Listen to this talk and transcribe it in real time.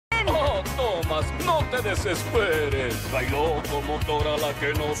Tomas, no te desesperes. No hay locomotora la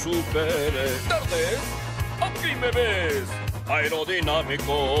que no supere. ¿Tardes? Aquí me ves,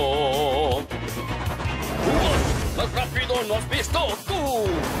 aerodinámico. Más rápido no has visto tú.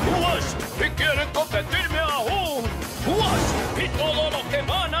 Y quieren competirme aún. Y todo lo que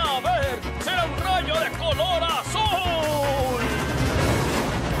van a ver será un rayo de color azul.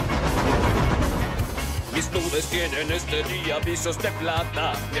 Mis nubes tienen este día visos de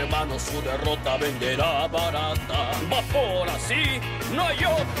plata. Mi hermano su derrota venderá barata. Vapor así, no hay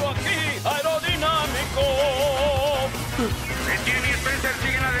otro aquí, aerodinámico. Etienne y Spencer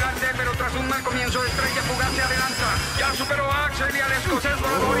siguen adelante, pero tras un mal comienzo, Estrella Fugaz se adelanta. Ya superó a Axel y al escocés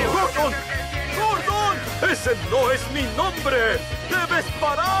volador. ¡Gordon! ¡Gordon! ¡Ese no es mi nombre! ¡Debes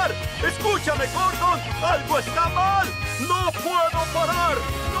parar! ¡Escúchame, Gordon! ¡Algo está mal! ¡No puedo parar!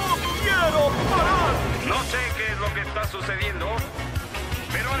 ¡No quiero parar! No sé qué es lo que está sucediendo,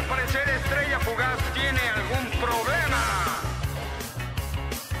 pero al parecer Estrella Fugaz tiene algún problema.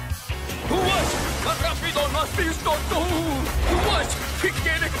 ¡Más rápido no has visto tú! ¡Y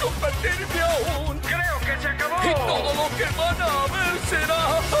quiere competirme aún! Creo que se acabó. Y todo lo que van a ver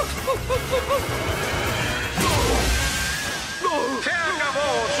será... ¡Se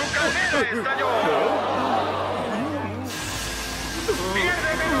acabó! ¡Su carrera estalló!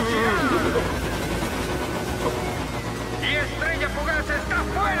 ¡Pierde velocidad! ¡Y Estrella Fugaz está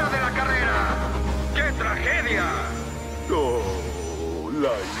fuera de la carrera! ¡Qué tragedia! ¡Oh,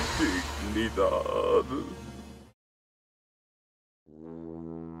 la indignidad!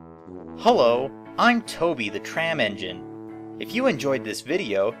 Hello, I'm Toby the Tram Engine. If you enjoyed this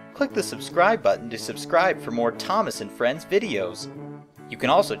video, click the subscribe button to subscribe for more Thomas and Friends videos. You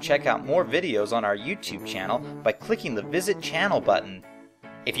can also check out more videos on our YouTube channel by clicking the Visit Channel button.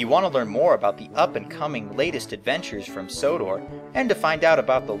 If you want to learn more about the up-and-coming latest adventures from Sodor, and to find out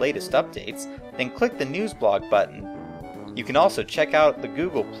about the latest updates, then click the News Blog button. You can also check out the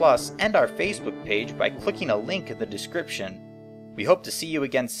Google Plus and our Facebook page by clicking a link in the description. We hope to see you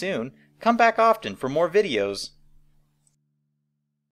again soon. Come back often for more videos.